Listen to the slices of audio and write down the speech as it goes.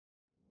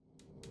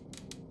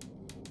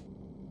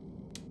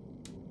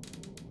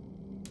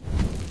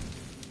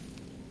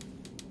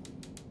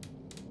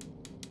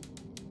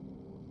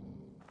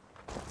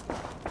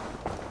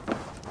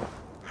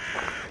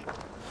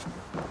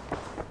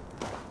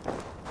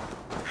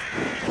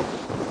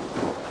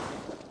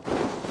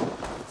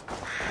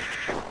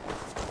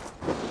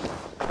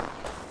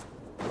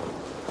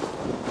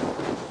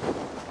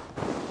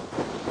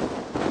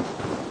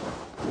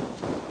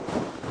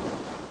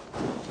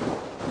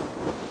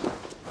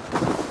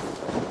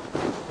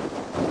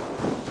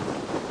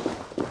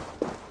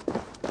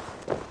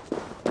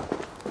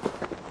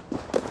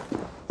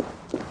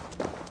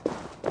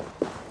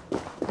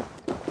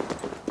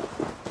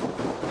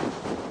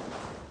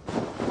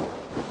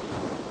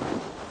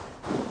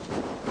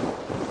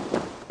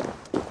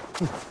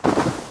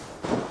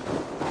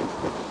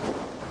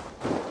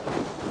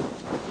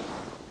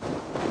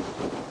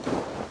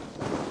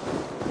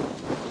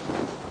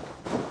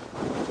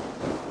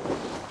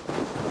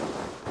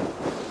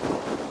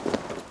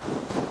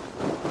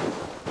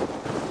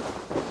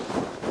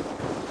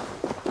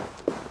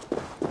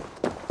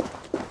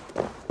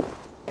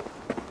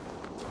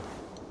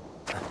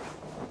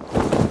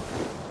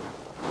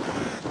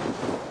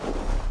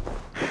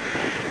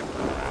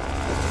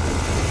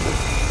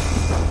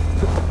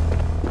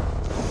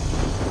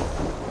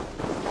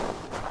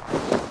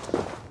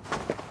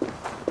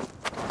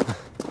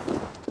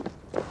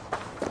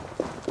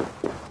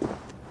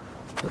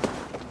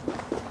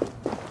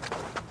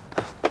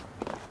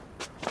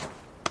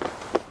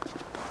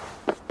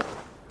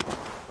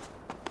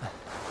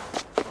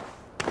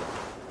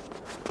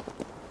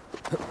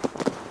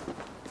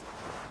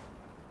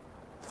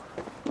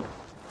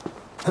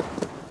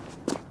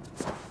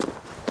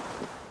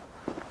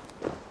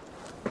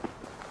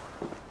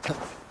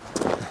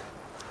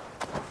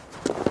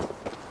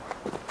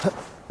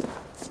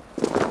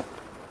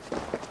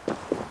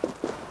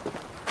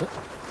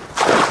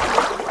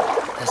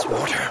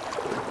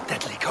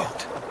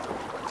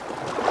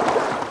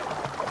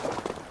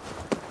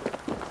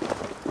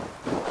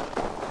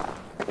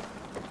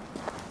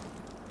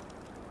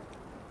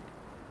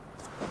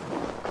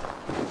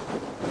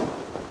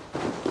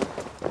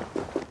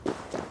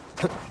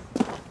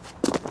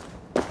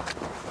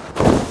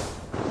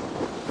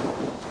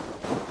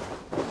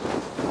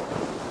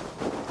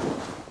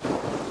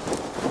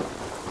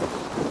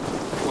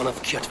One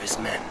of Kjotve's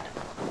men.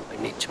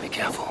 I need to be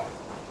careful.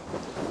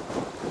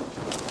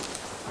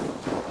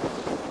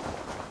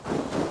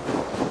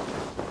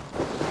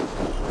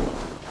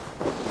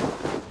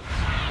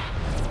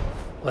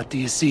 What do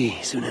you see,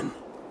 Sunan?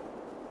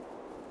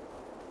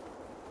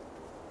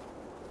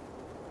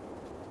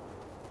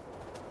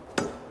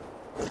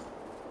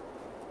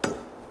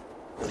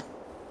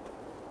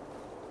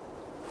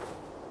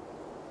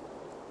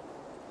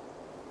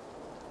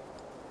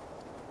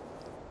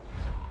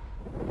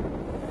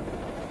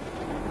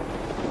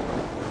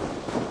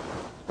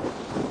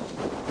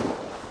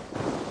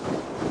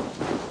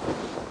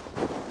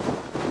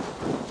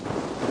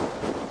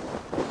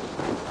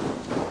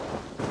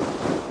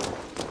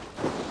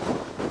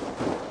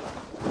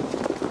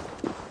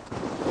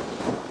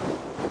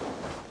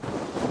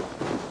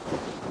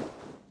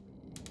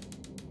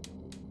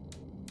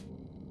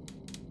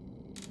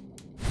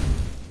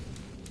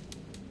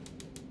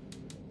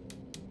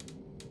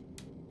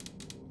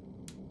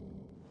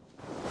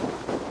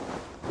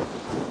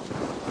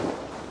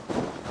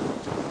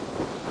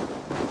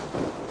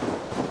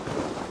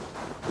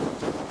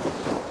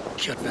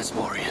 Kjotve's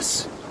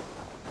warriors.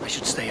 I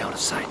should stay out of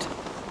sight.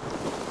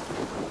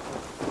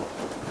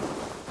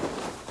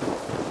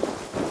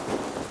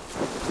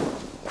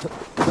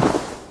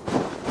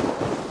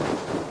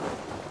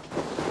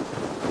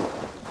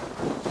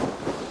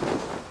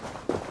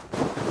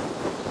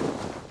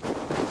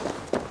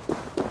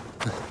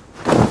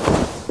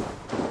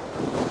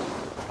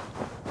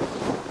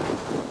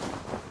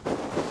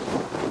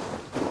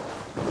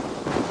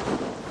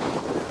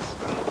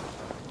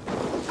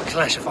 A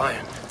clash of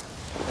iron.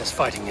 There's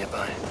fighting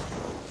nearby.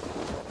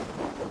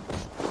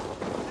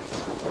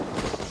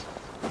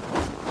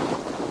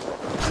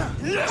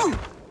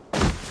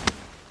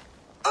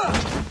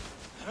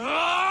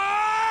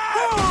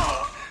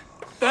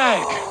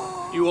 Dag!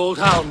 You old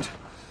hound.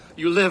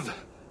 You live.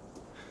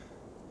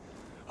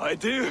 I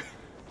do.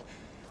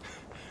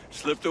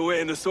 Slipped away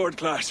in the sword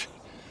clash.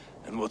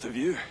 And what of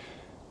you?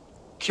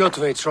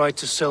 Kjotve tried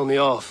to sell me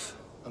off.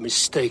 A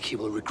mistake he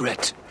will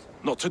regret.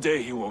 Not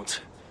today, he won't.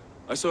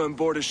 I saw him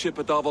board a ship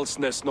at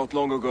Avaldsnes not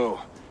long ago.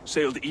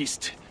 Sailed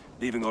east,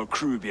 leaving our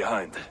crew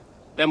behind.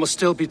 There must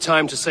still be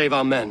time to save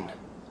our men.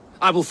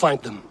 I will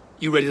find them.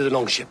 You ready the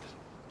longship?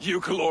 You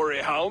glory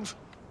hound?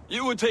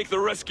 You would take the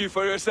rescue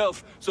for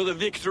yourself, so the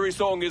victory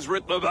song is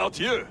written about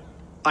you.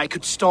 I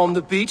could storm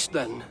the beach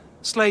then.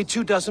 Slay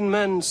 24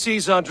 men,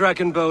 seize our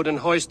dragon boat and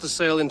hoist the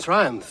sail in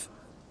triumph.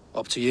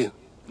 Up to you.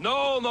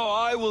 No,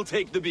 I will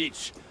take the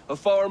beach. A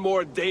far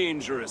more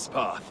dangerous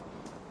path.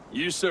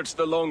 You search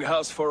the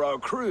longhouse for our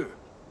crew.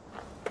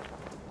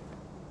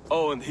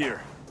 Oh, and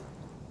here.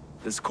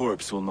 This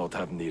corpse will not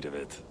have need of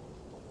it.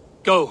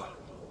 Go.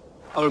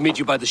 I will meet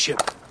you by the ship.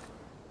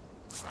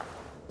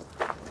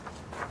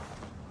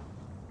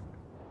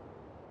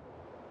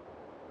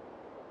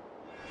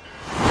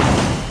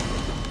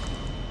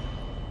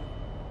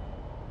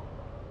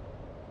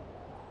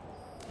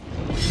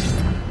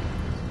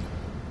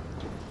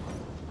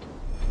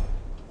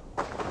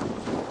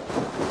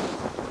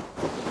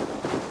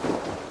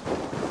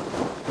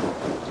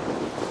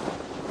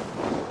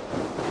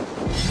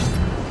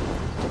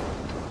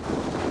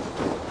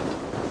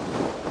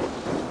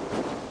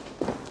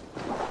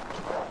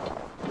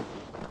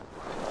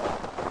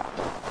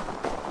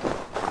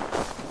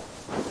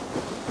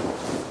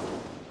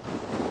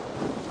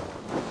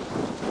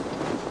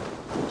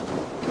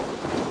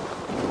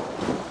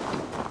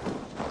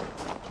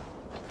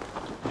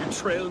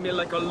 trail me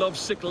like a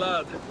lovesick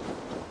lad.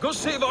 Go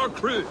save our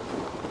crew.